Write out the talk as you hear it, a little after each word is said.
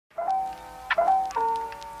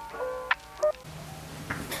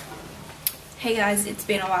Hey guys, it's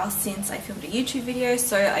been a while since I filmed a YouTube video,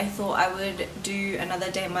 so I thought I would do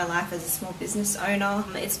another day in my life as a small business owner.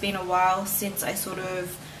 It's been a while since I sort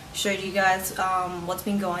of showed you guys what's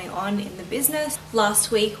been going on in the business.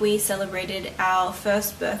 Last week we celebrated our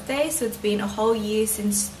first birthday, so it's been a whole year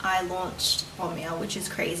since I launched AUMIA, which is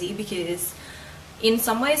crazy because in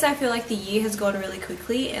some ways I feel like the year has gone really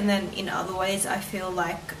quickly, and then in other ways I feel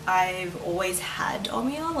like I've always had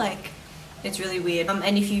AUMIA. Like, it's really weird.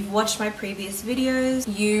 And if you've watched my previous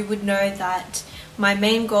videos, you would know that my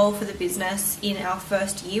main goal for the business in our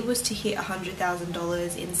first year was to hit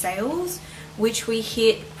 $100,000 in sales, which we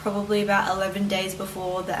hit probably about 11 days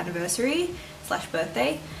before the anniversary /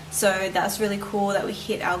 birthday. So that's really cool that we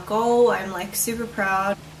hit our goal. I'm like super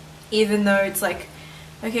proud, even though it's like,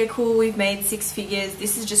 okay, cool, we've made 6 figures.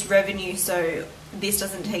 This is just revenue, so this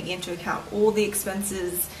doesn't take into account all the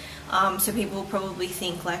expenses. So people will probably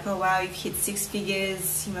think like, oh wow, you've hit 6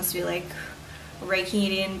 figures, you must be like raking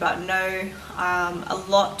it in, but no, a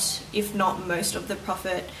lot, if not most of the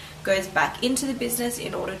profit goes back into the business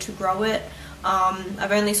in order to grow it.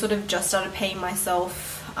 I've only sort of just started paying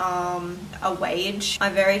myself a wage.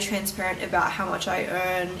 I'm very transparent about how much I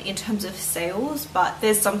earn in terms of sales, but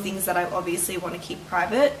there's some things that I obviously want to keep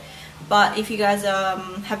private. But if you guys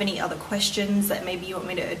have any other questions that maybe you want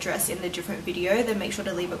me to address in a different video, then make sure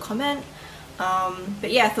to leave a comment.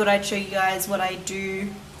 But yeah, I thought I'd show you guys what I do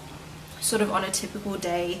sort of on a typical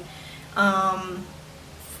day,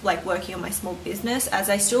 like working on my small business, as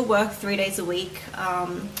I still work 3 days a week.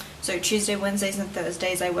 So Tuesday, Wednesdays and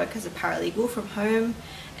Thursdays I work as a paralegal from home,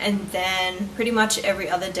 and then pretty much every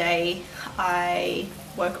other day I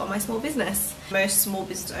work on my small business. Most small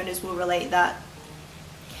business owners will relate that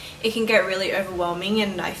it can get really overwhelming,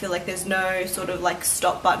 and I feel like there's no sort of like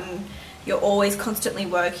stop button. You're always constantly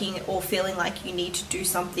working or feeling like you need to do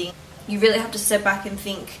something. You really have to step back and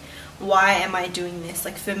think, why am I doing this?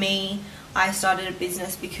 Like for me, I started a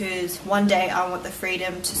business because one day I want the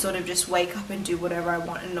freedom to sort of just wake up and do whatever I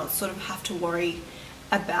want and not sort of have to worry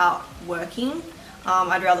about working.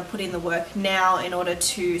 I'd rather put in the work now in order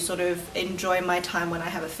to sort of enjoy my time when I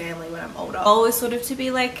have a family, when I'm older. My goal is sort of to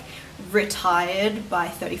be like retired by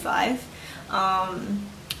 35.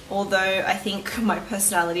 Although I think my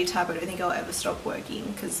personality type, I don't think I'll ever stop working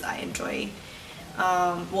because I enjoy,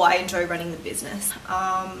 I enjoy running the business.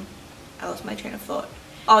 I lost my train of thought.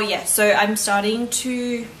 Oh yeah, so I'm starting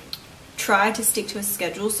to try to stick to a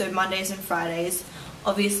schedule. So Mondays and Fridays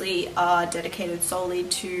obviously are dedicated solely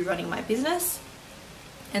to running my business.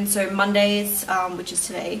 And so Mondays, which is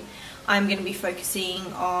today, I'm going to be focusing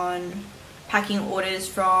on packing orders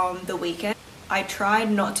from the weekend. I tried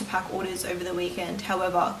not to pack orders over the weekend,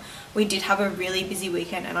 however, we did have a really busy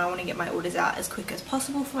weekend and I want to get my orders out as quick as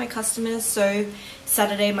possible for my customers. So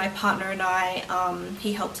Saturday, my partner and I,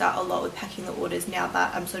 he helps out a lot with packing the orders now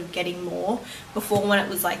that I'm sort of getting more. Before, when it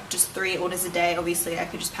was like just 3 orders a day, obviously I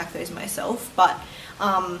could just pack those myself, but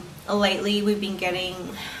lately we've been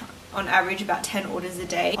getting on average about 10 orders a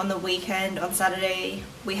day. On the weekend, on Saturday,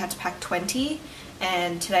 we had to pack 20,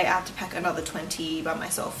 and today I have to pack another 20 by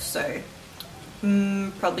myself. So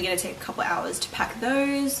probably going to take a couple hours to pack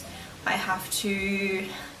those. I have to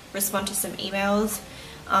respond to some emails.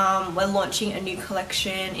 We're launching a new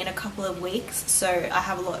collection in a couple of weeks, so I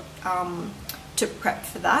have a lot to prep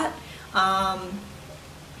for that.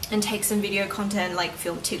 And take some video content, like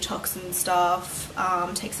film TikToks and stuff,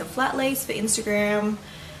 take some flat lace for Instagram.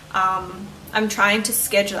 I'm trying to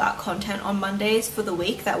schedule out content on Mondays for the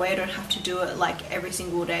week, that way I don't have to do it like every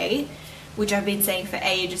single day, which I've been saying for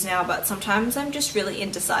ages now, but sometimes I'm just really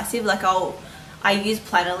indecisive. Like I use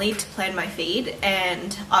Planoly to plan my feed,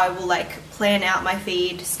 and I will like plan out my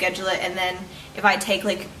feed, schedule it, and then if I take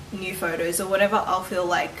like new photos or whatever, I'll feel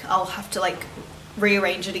like I'll have to like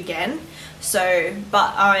rearrange it again. So,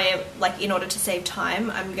 but I, like, in order to save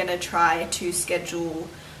time, I'm gonna try to schedule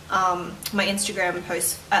my Instagram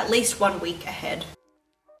posts at least 1 week ahead.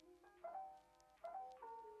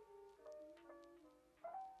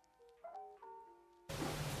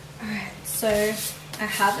 Alright, so I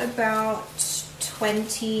have about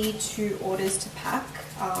 22 orders to pack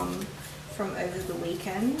from over the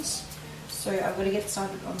weekend. So I'm gonna get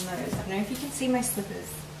started on those. I don't know if you can see my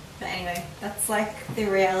slippers, but anyway, that's like the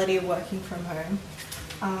reality of working from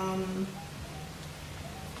home.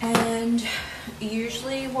 And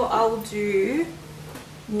usually what I'll do,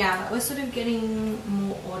 now that we're sort of getting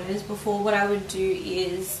more orders, before what I would do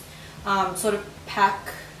is sort of pack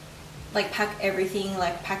everything,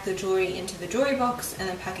 like pack the jewelry into the jewelry box and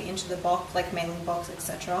then pack it into the box, like mailing box,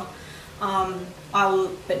 etc.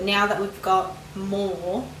 But now that we've got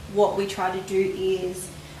more, what we try to do is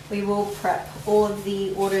we will prep all of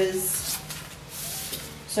the orders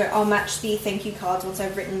So I'll match the thank you cards once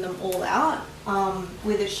I've written them all out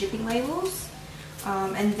with the shipping labels,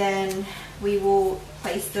 and then we will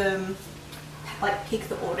place them, like pick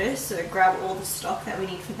the orders, so grab all the stock that we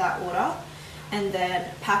need for that order, and then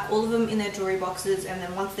pack all of them in their jewelry boxes, and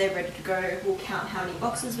then once they're ready to go, we'll count how many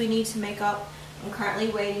boxes we need to make up. I'm currently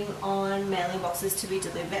waiting on mailing boxes to be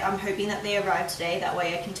delivered. I'm hoping that they arrive today, that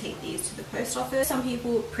way I can take these to the post office. Some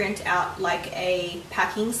people print out like a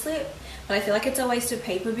packing slip, but I feel like it's a waste of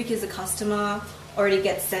paper because the customer already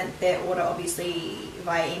gets sent their order obviously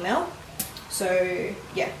via email. So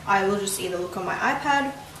yeah, I will just either look on my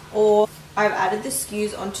iPad, or I've added the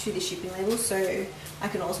SKUs onto the shipping label, so I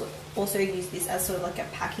can also use this as sort of like a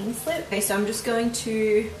packing slip. Okay, so I'm just going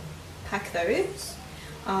to pack those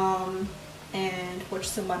and watch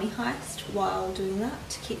some Money Heist while doing that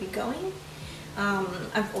to keep me going.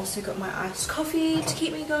 I've also got my iced coffee to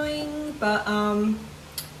keep me going, but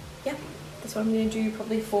yeah, that's what I'm going to do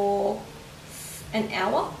probably for an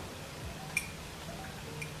hour.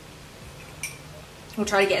 I'll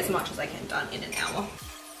try to get as much as I can done in an hour.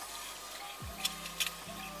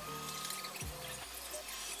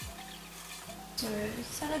 So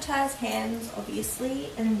sanitize hands obviously,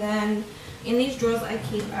 and then in these drawers I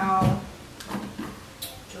keep our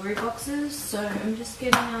jewelry boxes, so I'm just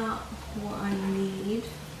getting out what I need.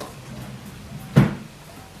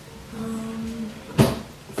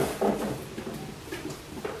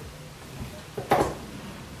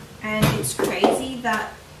 And it's crazy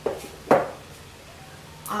that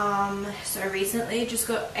so recently just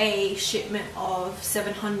got a shipment of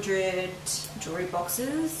 700 jewelry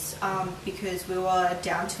boxes because we were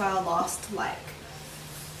down to our last like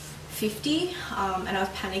 50, and I was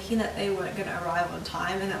panicking that they weren't going to arrive on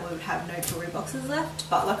time and that we would have no jewelry boxes left,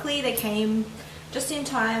 but luckily they came just in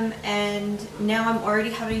time, and now I'm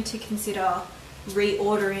already having to consider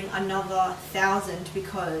reordering another 1,000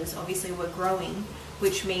 because obviously we're growing,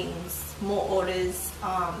 which means more orders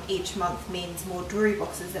each month means more jewelry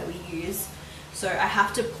boxes that we use. So I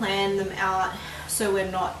have to plan them out so we're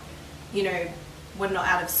not, you know, we're not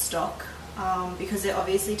out of stock, because it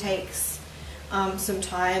obviously takes some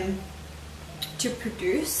time to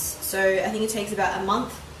produce. So I think it takes about a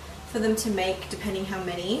month for them to make, depending how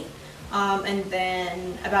many, and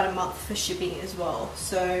then about a month for shipping as well.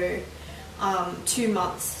 So 2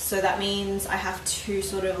 months. So that means I have to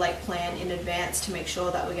sort of like plan in advance to make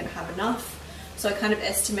sure that we're going to have enough. So I kind of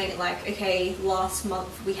estimate like, okay, last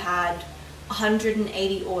month we had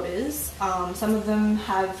 180 orders. Some of them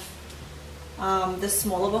have the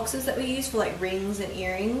smaller boxes that we use for like rings and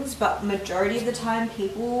earrings, but majority of the time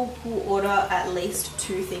people will order at least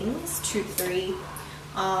 2 things, 2 to 3.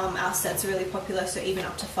 Our sets are really popular, so even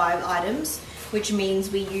up to 5 items, which means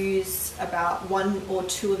we use about 1 or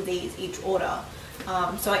 2 of these each order.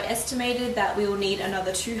 So I estimated that we will need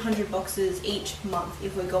another 200 boxes each month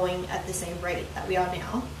if we're going at the same rate that we are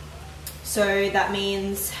now. So that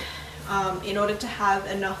means in order to have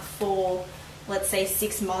enough for, let's say,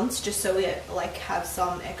 6 months, just so we like have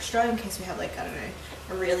some extra in case we have like, I don't know,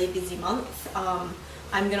 a really busy month,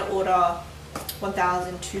 I'm gonna order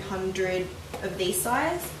 1,200 of these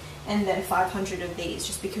size and then 500 of these,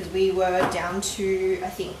 just because we were down to, I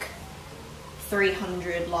think,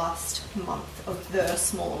 300 last month of the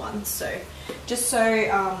smaller ones. So just so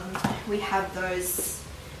we have those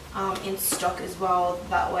in stock as well,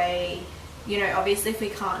 that way, you know, obviously if we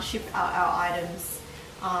can't ship out our items,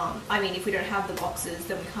 I mean, if we don't have the boxes,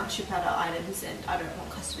 then we can't ship out our items, and I don't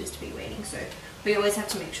want customers to be waiting, so we always have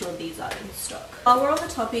to make sure these are in stock. While we're on the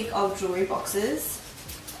topic of jewelry boxes,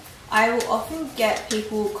 I will often get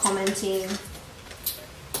people commenting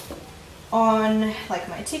on like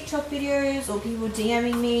my TikTok videos, or people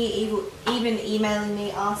DMing me, even emailing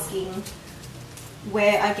me asking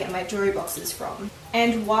where I get my jewelry boxes from.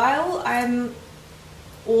 And while I'm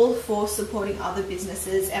all for supporting other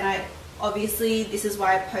businesses, and I obviously, this is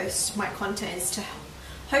why I post my content, is to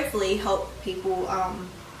hopefully help people,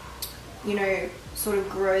 you know, sort of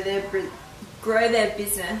grow their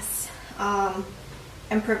business,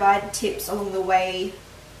 and provide tips along the way,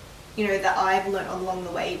 you know, that I've learned along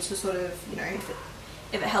the way to sort of, you know, if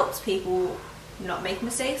it helps people not make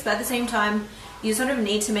mistakes. But at the same time, you sort of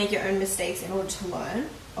need to make your own mistakes in order to learn.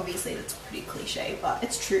 Obviously, that's pretty cliche, but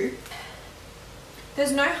it's true.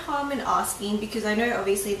 There's no harm in asking, because I know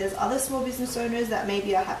obviously there's other small business owners that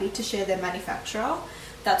maybe are happy to share their manufacturer.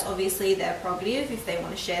 That's obviously their prerogative if they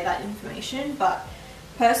want to share that information. But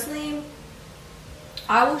personally,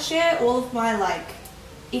 I will share all of my, like,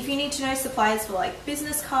 if you need to know suppliers for like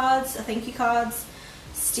business cards, thank you cards,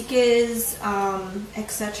 stickers,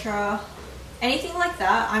 etc., anything like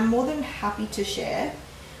that, I'm more than happy to share.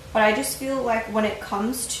 But I just feel like when it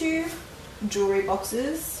comes to jewelry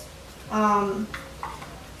boxes, for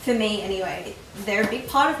me anyway, they're a big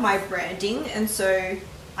part of my branding, and so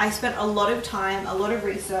I spent a lot of time, a lot of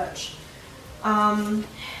research,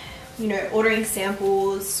 you know, ordering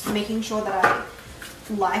samples, making sure that I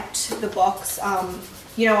liked the box.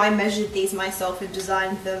 You know, I measured these myself and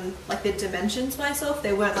designed them, like the dimensions myself.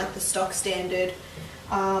 They weren't like the stock standard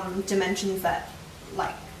dimensions that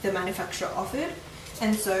like the manufacturer offered.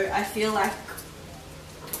 And so I feel like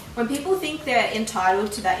when people think they're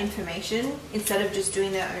entitled to that information instead of just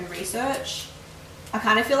doing their own research, I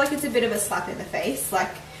kind of feel like it's a bit of a slap in the face. Like,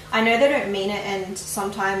 I know they don't mean it, and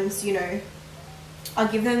sometimes, you know, I'll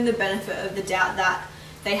give them the benefit of the doubt that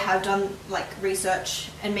they have done like research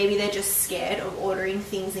and maybe they're just scared of ordering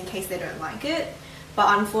things in case they don't like it.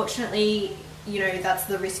 But unfortunately, you know, that's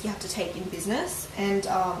the risk you have to take in business. And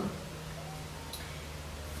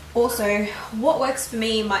also, what works for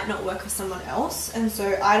me might not work for someone else, and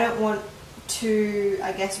so I don't want to,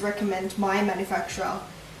 I guess, recommend my manufacturer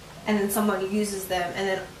and then someone uses them and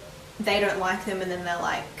then they don't like them and then they're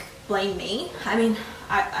like, blame me. I mean,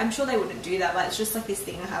 I'm sure they wouldn't do that, but it's just like this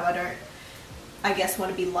thing I have. I don't, I guess,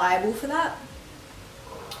 want to be liable for that.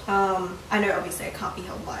 I know obviously I can't be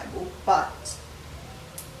held liable, but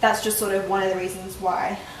that's just sort of one of the reasons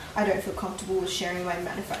why I don't feel comfortable with sharing my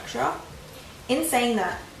manufacturer. In saying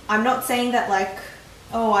that, I'm not saying that like,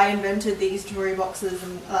 oh, I invented these jewelry boxes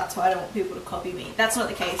and that's why I don't want people to copy me. That's not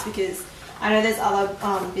the case, because I know there's other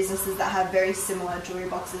businesses that have very similar jewelry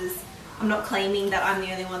boxes. I'm not claiming that I'm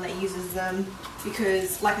the only one that uses them,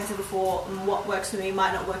 because like I said before, what works for me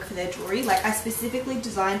might not work for their jewelry. Like, I specifically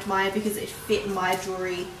designed mine because it fit my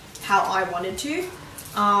jewelry how I wanted to.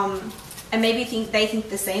 And maybe they think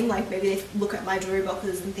the same. Like, maybe they look at my jewelry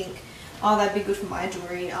boxes and think, oh, that'd be good for my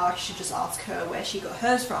jewelry. I should just ask her where she got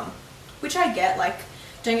hers from. Which I get. Like,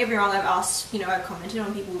 don't get me wrong, I've asked, you know, I've commented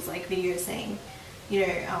on people's like videos saying, you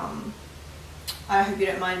know, I hope you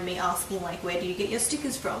don't mind me asking, like, where do you get your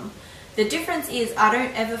stickers from? The difference is I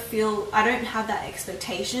don't have that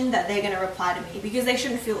expectation that they're going to reply to me, because they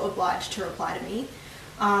shouldn't feel obliged to reply to me.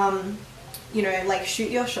 You know, like,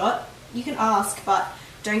 shoot your shot. You can ask, but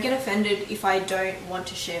don't get offended if I don't want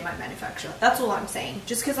to share my manufacturer. That's all I'm saying.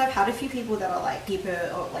 Just because I've had a few people that are like,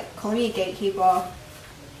 keeper, or like calling me a gatekeeper,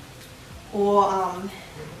 or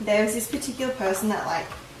there's this particular person that like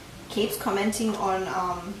keeps commenting on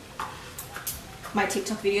my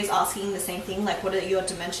TikTok videos asking the same thing, like, what are your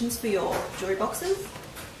dimensions for your jewelry boxes?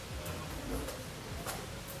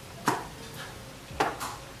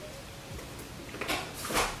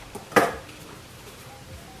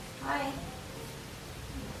 Hi.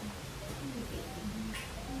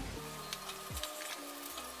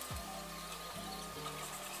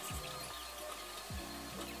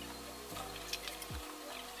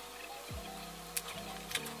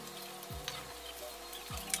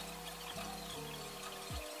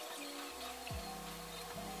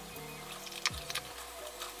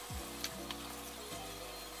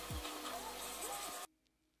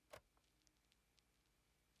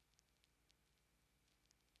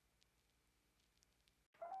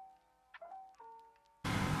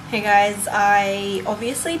 Hey guys, I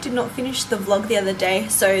obviously did not finish the vlog the other day,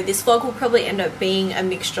 so this vlog will probably end up being a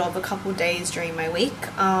mixture of a couple days during my week.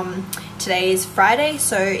 Today is Friday,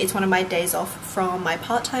 so it's one of my days off from my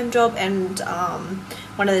part-time job, and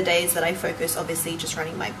one of the days that I focus obviously just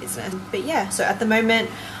running my business. But yeah, so at the moment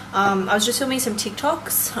I was just filming some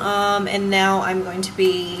TikToks, and now I'm going to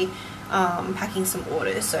be packing some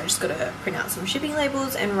orders, so I just got to print out some shipping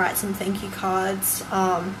labels and write some thank you cards,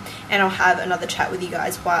 and I'll have another chat with you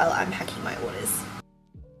guys while I'm packing my orders.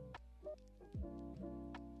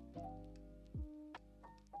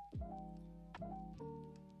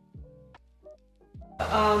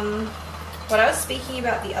 What I was speaking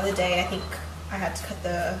about the other day, I think I had to cut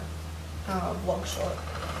the vlog short,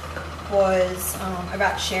 was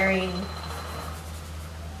about sharing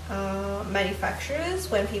manufacturers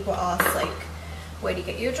when people ask, like, where do you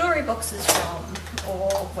get your jewelry boxes from, or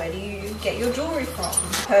where do you get your jewelry from?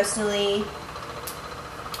 Personally,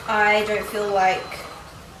 I don't feel like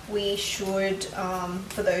we should,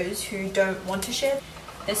 for those who don't want to share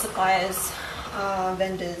their suppliers,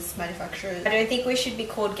 vendors, manufacturers, I don't think we should be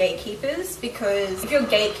called gatekeepers, because if you're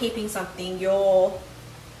gatekeeping something, you're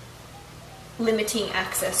limiting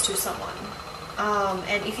access to someone.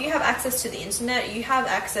 And if you have access to the internet, you have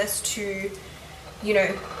access to, you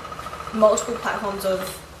know, multiple platforms of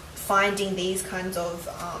finding these kinds of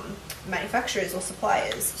manufacturers or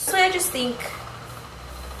suppliers. So I just think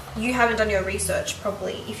you haven't done your research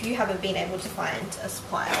properly if you haven't been able to find a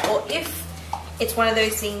supplier, or if it's one of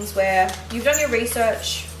those things where you've done your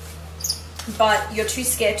research, but you're too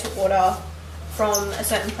scared to order from a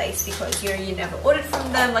certain place because, you know, you never ordered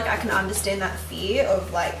from them. Like, I can understand that fear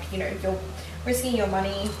of, like, you know, you're risking your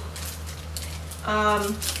money,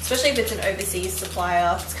 especially if it's an overseas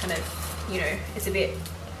supplier. It's kind of, you know, it's a bit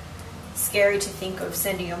scary to think of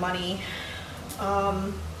sending your money,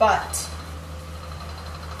 but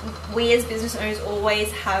we as business owners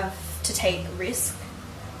always have to take risk.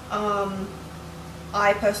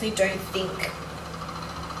 I personally don't think,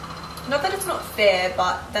 not that it's not fair,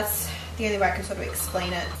 but that's the only way I can sort of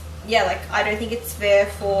explain it. Yeah, like, I don't think it's fair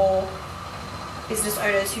for business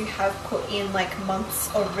owners who have put in like months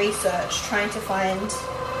of research trying to find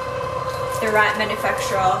the right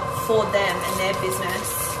manufacturer for them and their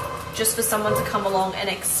business, just for someone to come along and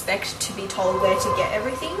expect to be told where to get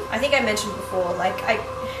everything. I think I mentioned before, like,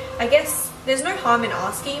 I guess there's no harm in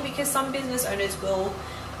asking, because some business owners will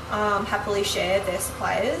happily share their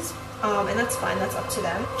suppliers, and that's fine, that's up to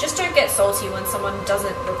them. Just don't get salty when someone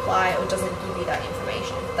doesn't reply or doesn't give you that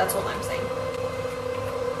information. That's all I'm saying.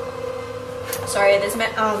 Sorry, there's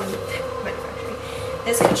manufacturing.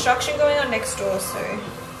 There's construction going on next door, so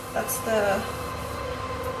that's the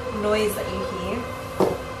noise that you hear.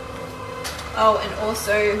 Oh, and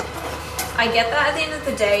also, I get that at the end of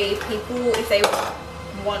the day, people, if they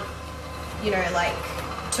want, you know, like,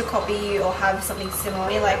 to copy or have something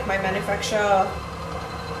similar, like, my manufacturer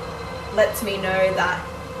lets me know that,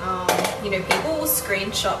 you know, people will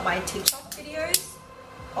screenshot my TikTok videos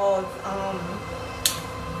of,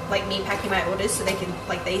 like, me packing my orders, so they can,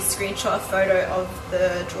 like, they screenshot a photo of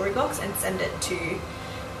the jewelry box and send it to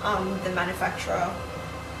the manufacturer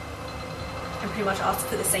and pretty much ask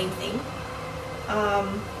for the same thing,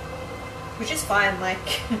 which is fine.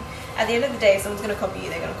 Like, at the end of the day, if someone's going to copy you,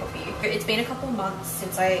 they're going to copy you. It's been a couple months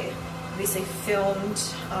since I obviously filmed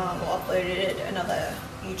or uploaded another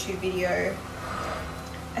YouTube video.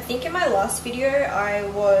 I think in my last video I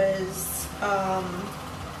was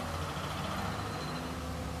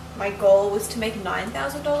my goal was to make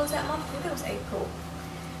 $9,000 that month. I think that was April.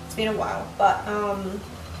 It's been a while, but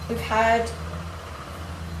we've had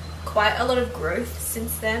quite a lot of growth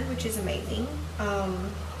since then, which is amazing.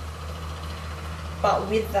 But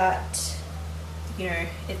with that, you know,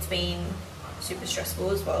 it's been super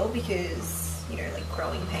stressful as well, because, you know, like,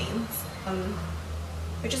 growing pains,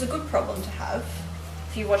 which is a good problem to have.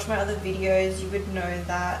 If you watch my other videos, you would know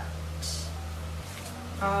that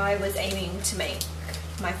I was aiming to make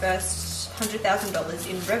my first $100,000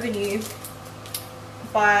 in revenue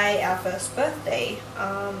by our first birthday,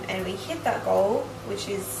 and we hit that goal, which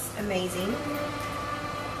is amazing.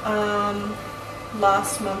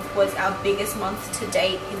 Last month was our biggest month to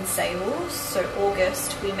date in sales, so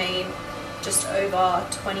August we made just over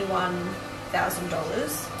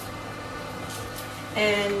 $21,000.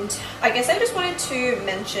 And I guess I just wanted to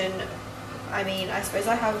mention, I mean, I suppose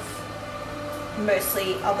I have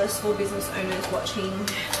mostly other small business owners watching.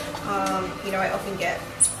 You know, I often get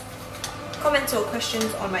comments or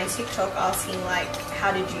questions on my TikTok asking, like,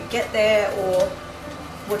 how did you get there, or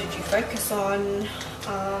what did you focus on?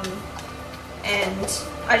 And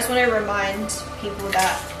I just want to remind people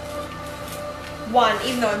that, one,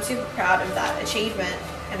 even though I'm super proud of that achievement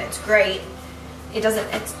and it's great, it doesn't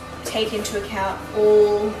take into account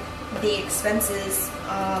all the expenses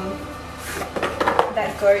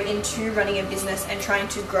that go into running a business and trying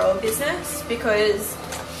to grow a business, because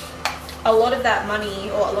a lot of that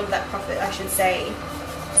money, or a lot of that profit I should say,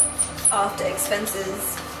 after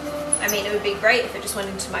expenses, I mean, it would be great if it just went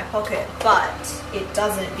into my pocket, but it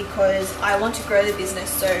doesn't, because I want to grow the business.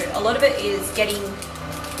 So a lot of it is getting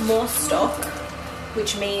more stock,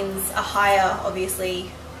 which means a higher, obviously,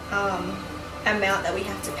 amount that we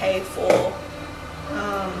have to pay for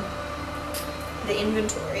the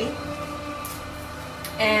inventory.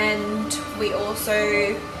 And we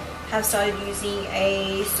also have started using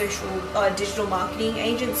a digital marketing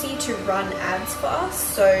agency to run ads for us.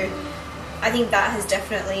 So I think that has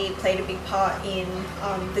definitely played a big part in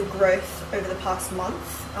the growth over the past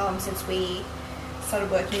month since we started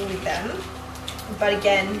working with them. But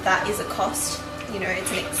again, that is a cost. You know,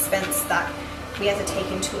 it's an expense that we have to take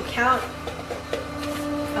into account.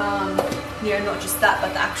 You know, not just that,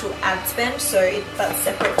 but the actual ad spend. So that's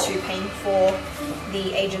separate to paying for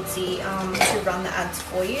the agency to run the ads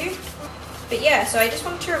for you. But yeah, so I just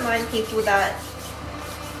wanted to remind people that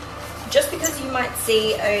just because you might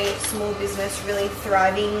see a small business really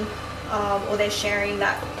thriving, or they're sharing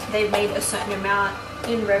that they've made a certain amount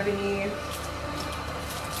in revenue,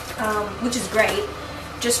 which is great,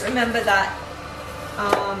 just remember that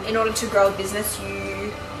in order to grow a business,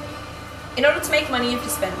 in order to make money, you have to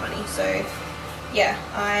spend money. So yeah,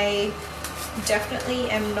 I definitely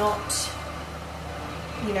am not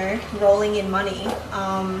you know, rolling in money.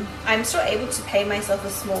 I'm still able to pay myself a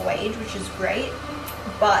small wage, which is great,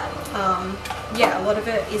 but yeah, a lot of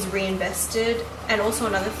it is reinvested. And also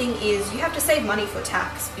another thing is you have to save money for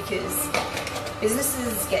tax, because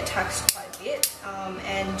businesses get taxed quite a bit,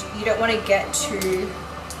 and you don't want to get to,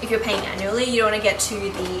 if you're paying annually, you don't want to get to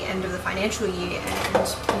the end of the financial year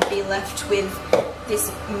and be left with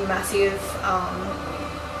this massive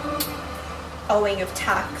owing of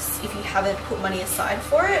tax if you haven't put money aside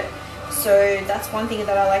for it. So that's one thing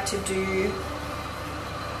that I like to do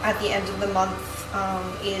at the end of the month,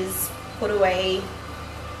 is put away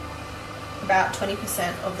about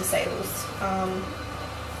 20% of the sales.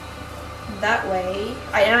 That way,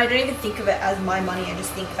 and I don't even think of it as my money, I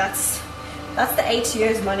just think that's the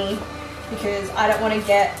ATO's money, because I don't want to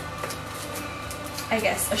get, I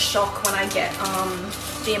guess, a shock when I get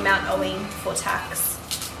the amount owing for tax.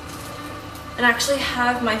 And I actually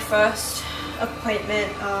have my first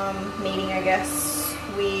appointment meeting, I guess,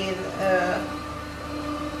 with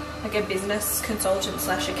like a business consultant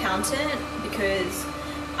slash accountant, because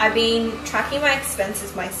I've been tracking my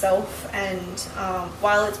expenses myself, and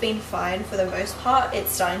while it's been fine for the most part,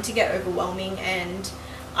 it's starting to get overwhelming, and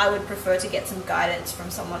I would prefer to get some guidance from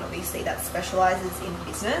someone, obviously, that specializes in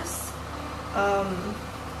business.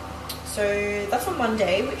 So that's on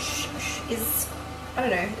Monday, which is, I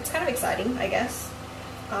don't know, it's kind of exciting, I guess,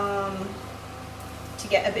 to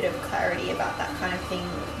get a bit of clarity about that kind of thing.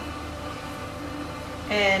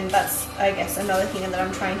 And that's, I guess, another thing that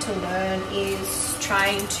I'm trying to learn is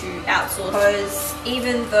trying to outsource, because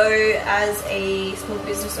even though as a small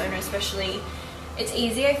business owner especially, it's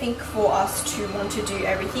easy, I think, for us to want to do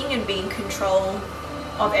everything and be in control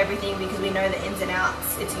of everything, because we know the ins and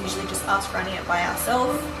outs. It's usually just us running it by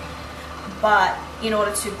ourselves. But in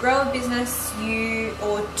order to grow a business,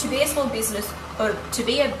 or to be a small business, or to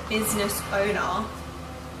be a business owner,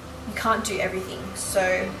 you can't do everything.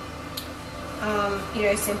 So you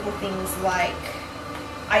know, simple things like,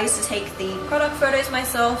 I used to take the product photos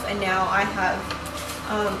myself, and now I have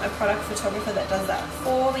a product photographer that does that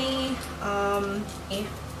for me.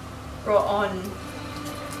 Brought on,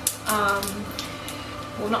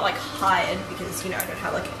 well, not like hired, because, you know, I don't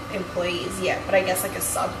have like employees yet, but I guess like a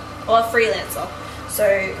sub or a freelancer. So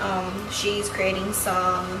she's creating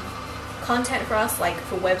some content for us, like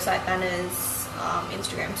for website banners,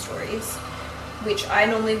 Instagram stories, which I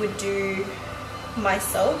normally would do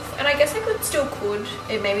myself, and I guess I could.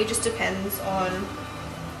 It maybe just depends on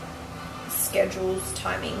schedules,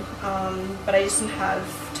 timing, but I just didn't have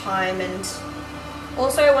time, and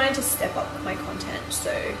also I wanted to step up my content.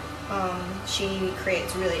 So she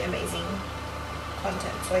creates really amazing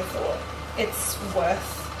content, so I thought it's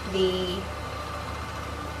worth the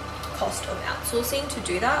cost of outsourcing to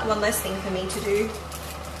do that. One less thing for me to do.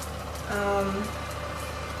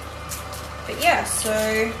 But yeah,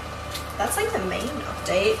 so that's like the main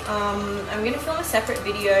update. I'm gonna film a separate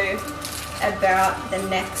video about the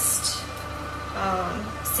next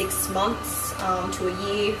 6 months to a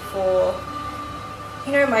year for,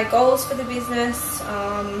 you know, my goals for the business.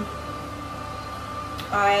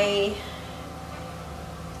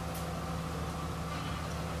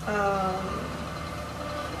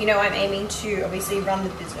 You know, I'm aiming to obviously run the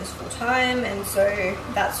business full time, and so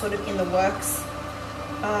that's sort of in the works.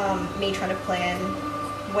 Me trying to plan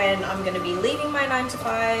when I'm going to be leaving my 9 to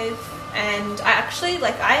 5, and I actually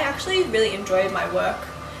really enjoyed my work.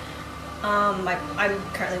 I'm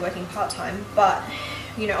currently working part-time, but,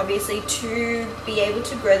 you know, obviously to be able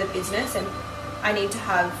to grow the business, and I need to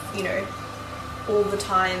have, you know, all the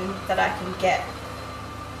time that I can get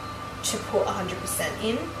to put 100%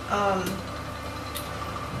 in.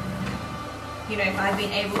 You know, if I've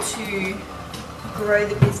been able to grow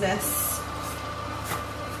the business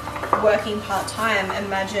working part-time,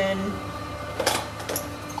 imagine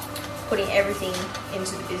putting everything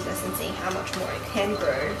into the business and seeing how much more it can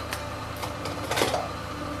grow.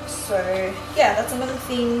 So yeah, that's another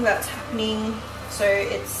thing that's happening. So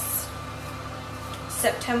it's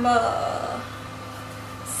September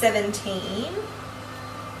 17,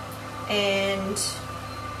 and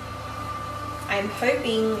I'm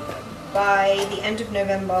hoping by the end of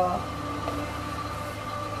November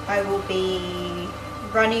I will be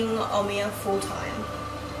running AUMIA full-time,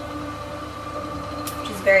 which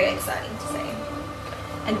is very exciting to say,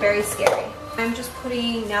 and very scary. I'm just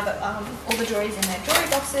putting, now that all the jewelry is in their jewelry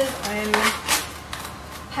boxes, I'm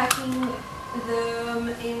packing them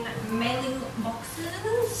in mailing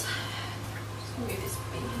boxes. Just move this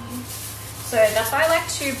bin. So that's why I like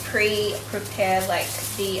to prepare like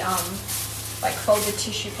the like folded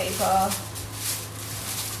tissue paper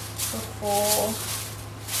before,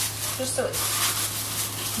 just so it's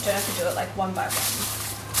You don't have to do it like one by one.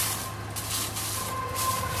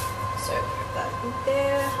 So put that in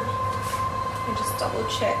there and just double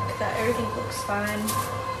check that everything looks fine.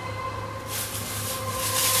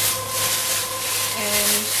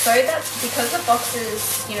 And so that's because the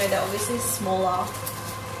boxes, you know, they're obviously smaller.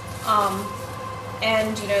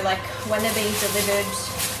 And you know, like when they're being delivered,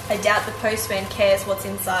 I doubt the postman cares what's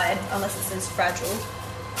inside unless it says fragile.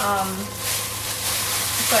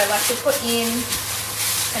 So I like to put in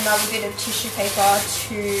another bit of tissue paper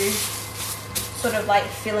to sort of like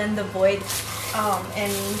fill in the void,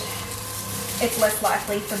 and it's less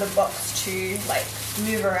likely for the box to like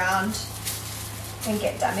move around and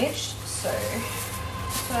get damaged. So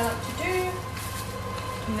that's what I like to do.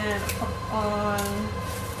 And then pop on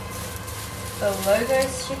the logo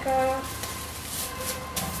sticker.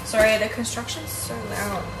 Sorry, the construction's so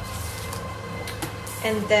loud.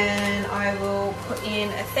 And then I will put in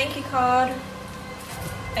a thank you card,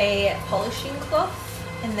 a polishing cloth,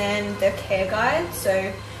 and then the care guide.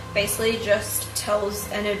 So basically just tells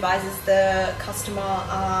and advises the customer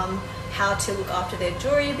how to look after their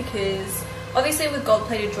jewelry, because obviously with gold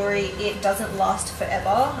plated jewelry it doesn't last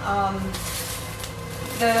forever.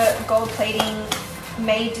 The gold plating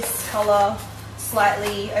may discolor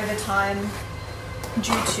slightly over time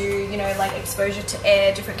due to, you know, like exposure to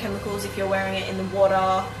air, different chemicals if you're wearing it in the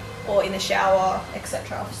water or in the shower,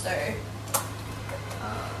 etc. So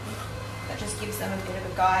that just gives them a bit of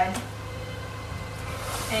a guide.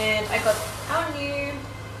 And I got our new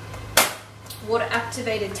water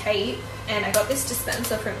activated tape, and I got this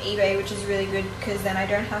dispenser from eBay, which is really good because then I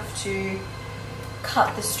don't have to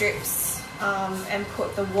cut the strips and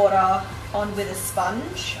put the water on with a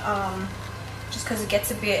sponge, just because it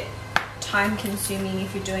gets a bit time consuming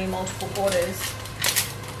if you're doing multiple orders.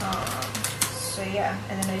 So yeah,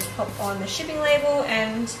 and then I just pop on the shipping label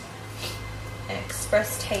and an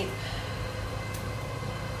express tape.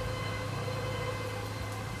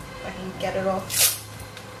 If I can get it off.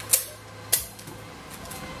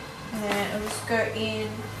 And then I'll just go in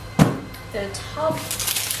the tub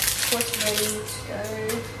so it's ready to go.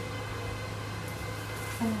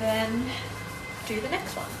 And then do the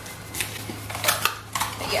next one.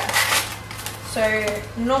 But yeah. So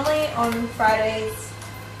normally on Fridays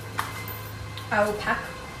I will pack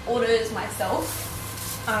orders myself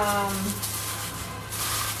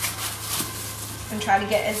and try to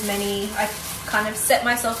get as many. I kind of set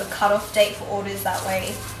myself a cutoff date for orders, that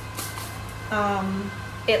way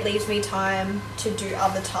it leaves me time to do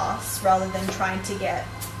other tasks rather than trying to get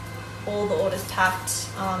all the orders packed.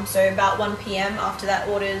 So about 1 PM, after that,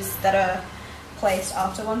 orders that are placed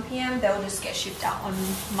after 1 PM, they'll just get shipped out on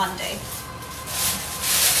Monday.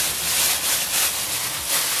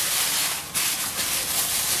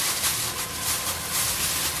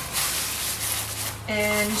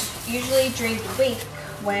 And usually during the week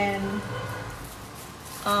when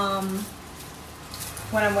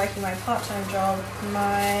I'm working my part-time job,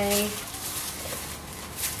 my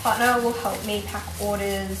partner will help me pack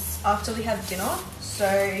orders after we have dinner.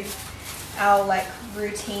 So our like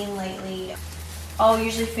routine lately, I'll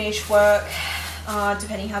usually finish work,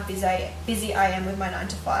 depending how busy I am with my 9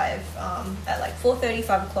 to 5, at like 4:30,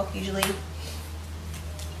 5 o'clock usually.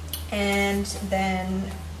 And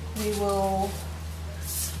then we will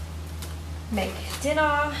make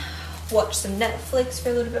dinner, watch some Netflix for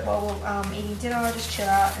a little bit while we're eating dinner, just chill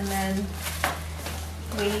out, and then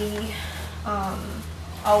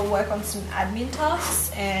I'll work on some admin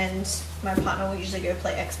tasks, and my partner will usually go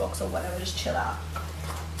play Xbox or whatever, just chill out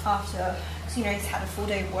after, because you know he's had a full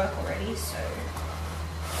day of work already, so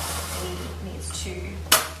he needs to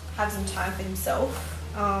have some time for himself.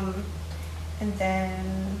 And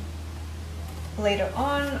then later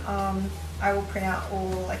on, I will print out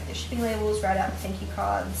all like the shipping labels, write out the thank you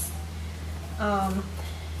cards, and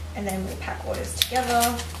then we'll pack orders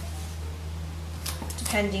together,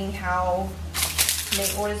 depending how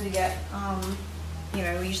many orders we get. You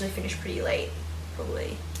know, we usually finish pretty late,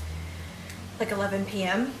 probably like 11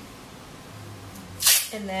 PM.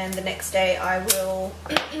 And then the next day I will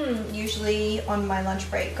usually on my lunch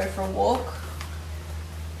break go for a walk,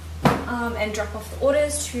 and drop off the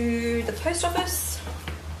orders to the post office.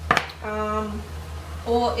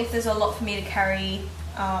 Or if there's a lot for me to carry,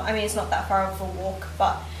 I mean it's not that far of a walk,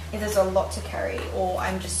 but if there's a lot to carry or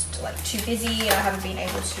I'm just like too busy and I haven't been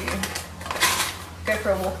able to go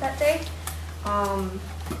for a walk that day,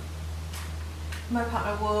 my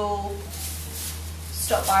partner will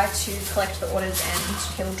stop by to collect the orders and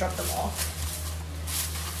he'll drop them off.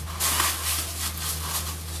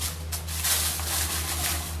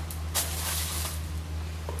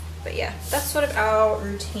 But yeah, that's sort of our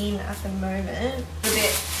routine at the moment. A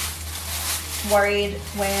bit worried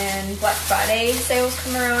when Black Friday sales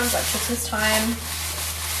come around, like Christmas time.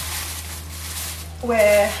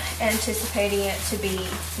 We're anticipating it to be,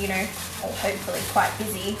 you know, or hopefully quite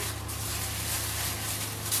busy,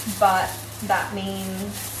 but that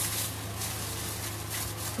means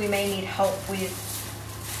we may need help with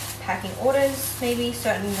packing orders, maybe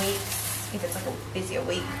certain weeks, if it's like a busier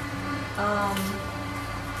week.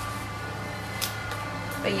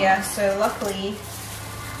 But yeah, so luckily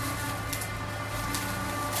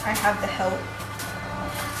I have the help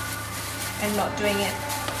and not doing it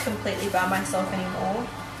completely by myself anymore.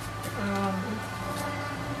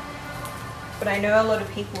 But I know a lot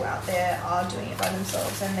of people out there are doing it by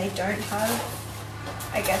themselves and they don't have,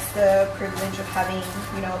 I guess, the privilege of having,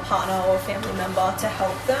 you know, a partner or a family member to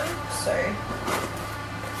help them. So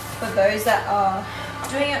for those that are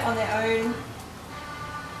doing it on their own,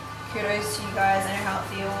 kudos to you guys. I know how it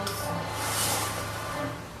feels.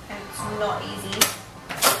 And it's not easy,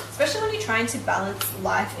 especially when you're trying to balance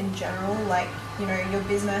life in general, like, you know, your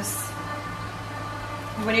business.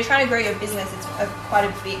 When you're trying to grow your business, it's quite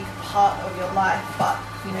a big part of your life, but,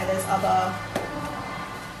 you know, there's other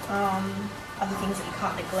things that you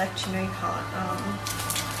can't neglect. You know, you can't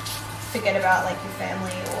forget about, like, your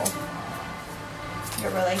family or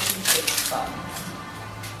your relationships, but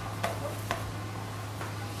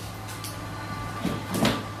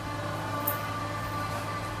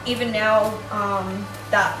even now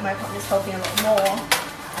that my partner's helping a lot more,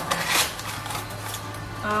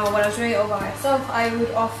 when I was doing it all by myself, I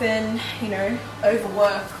would often, you know,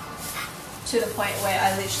 overwork to the point where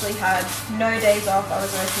I literally had no days off. I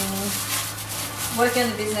was working on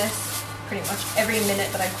the business pretty much every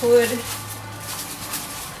minute that I could,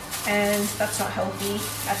 and that's not healthy.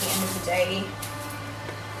 At the end of the day, you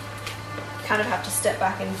kind of have to step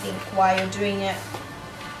back and think why you're doing it.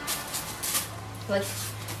 Like,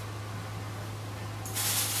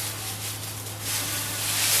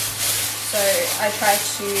 so I try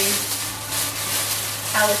to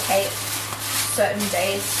allocate certain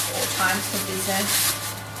days or times for business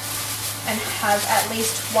and have at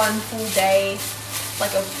least one full day,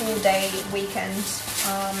 like a full day weekend.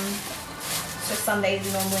 So Sundays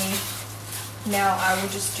normally, now I will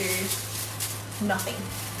just do nothing,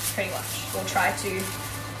 pretty much. We'll try to,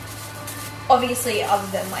 obviously other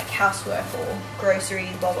than like housework or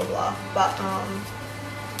groceries, blah blah blah, but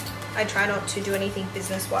I try not to do anything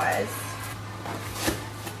business wise,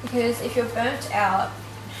 because if you're burnt out,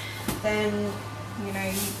 then, you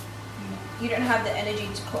know, you don't have the energy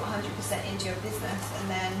to put 100% into your business, and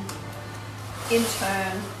then in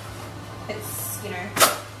turn it's, you know,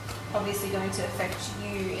 obviously going to affect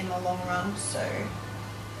you in the long run. So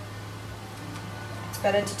it's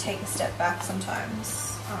better to take a step back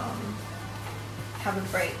sometimes, have a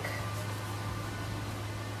break,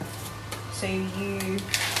 so you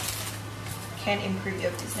can improve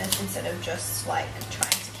your business instead of just like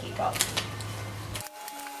trying to keep up.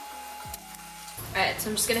 Alright, so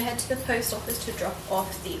I'm just going to head to the post office to drop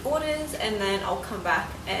off the orders, and then I'll come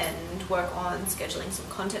back and work on scheduling some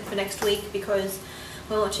content for next week because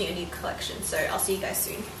we're launching a new collection. So I'll see you guys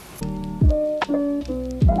soon.